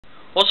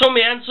What's on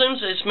me handsomes,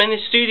 it's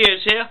Menace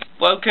Studios here.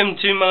 Welcome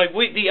to my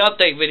weekly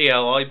update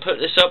video. I put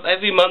this up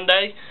every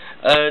Monday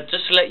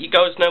just to let you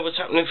guys know what's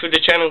happening through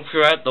the channel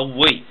throughout the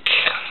week.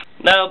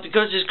 Now,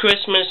 because it's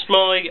Christmas,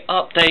 my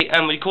update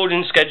and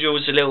recording schedule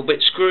is a little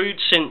bit screwed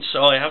since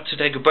I have to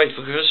take a break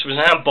for Christmas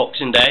and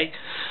Boxing Day.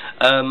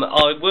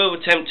 I will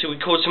attempt to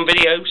record some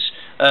videos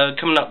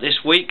coming up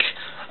this week.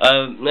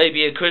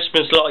 Maybe a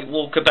Christmas light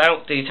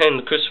walkabout, detailing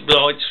the Christmas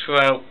lights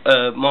throughout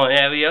my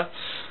area.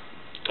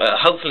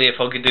 Hopefully,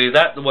 if I could do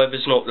that, the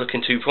weather's not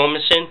looking too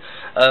promising.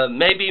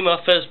 Maybe my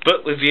first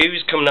book review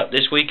is coming up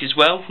this week as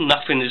well.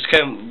 Nothing is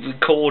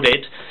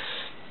recorded,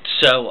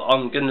 so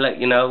I'm going to let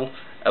you know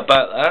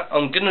about that.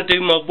 I'm going to do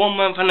my 1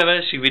 month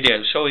anniversary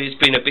video. Sorry, it's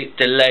been a bit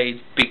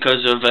delayed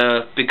because of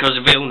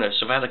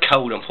illness. I've had a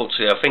cold,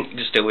 unfortunately. I think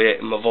you can still hear it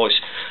in my voice.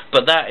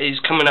 But that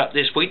is coming up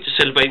this week to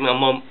celebrate my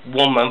 1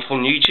 month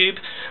on YouTube.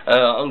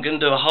 I'm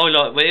going to do a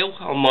highlight reel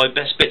on my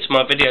best bits of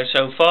my video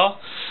so far.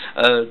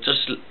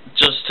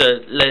 Just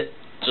to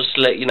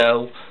let you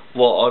know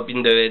what I've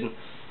been doing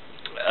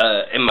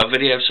in my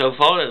video so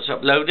far that's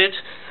uploaded.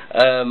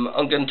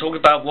 I'm going to talk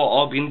about what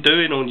I've been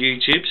doing on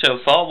YouTube so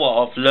far,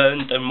 what I've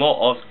learned and what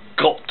I've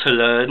got to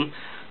learn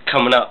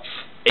coming up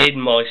in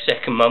my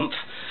second month.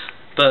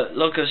 But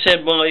like I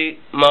said,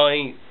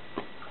 my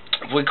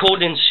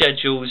recording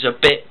schedule is a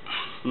bit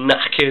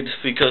knackered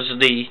because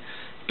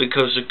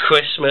of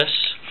Christmas.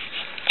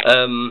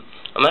 I'm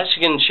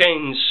actually going to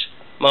change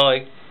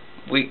my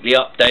weekly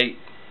update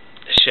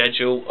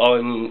schedule.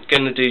 I'm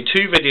going to do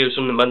 2 videos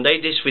on the Monday,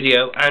 this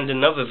video and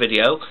another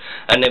video,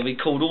 and then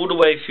record all the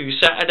way through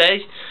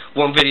Saturday,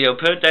 1 video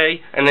per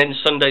day, and then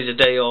Sunday's a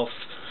day off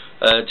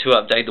to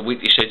update the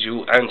weekly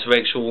schedule and to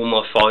make sure all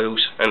my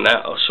files and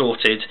that are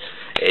sorted.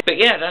 But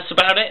yeah, that's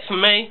about it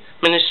from me,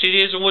 Menace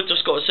Studios. All I've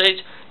just got to say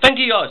is thank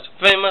you guys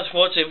very much for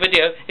watching the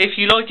video. If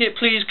you like it,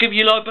 please give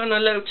your like button a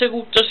little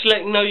tickle, just to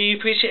let you know you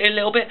appreciate it a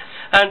little bit,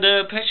 and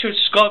press your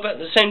subscribe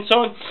button at the same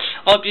time.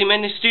 I've been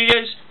Menace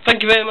Studios.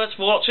 Thank you very much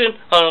for watching,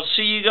 and I'll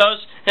see you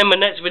guys in my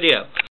next video.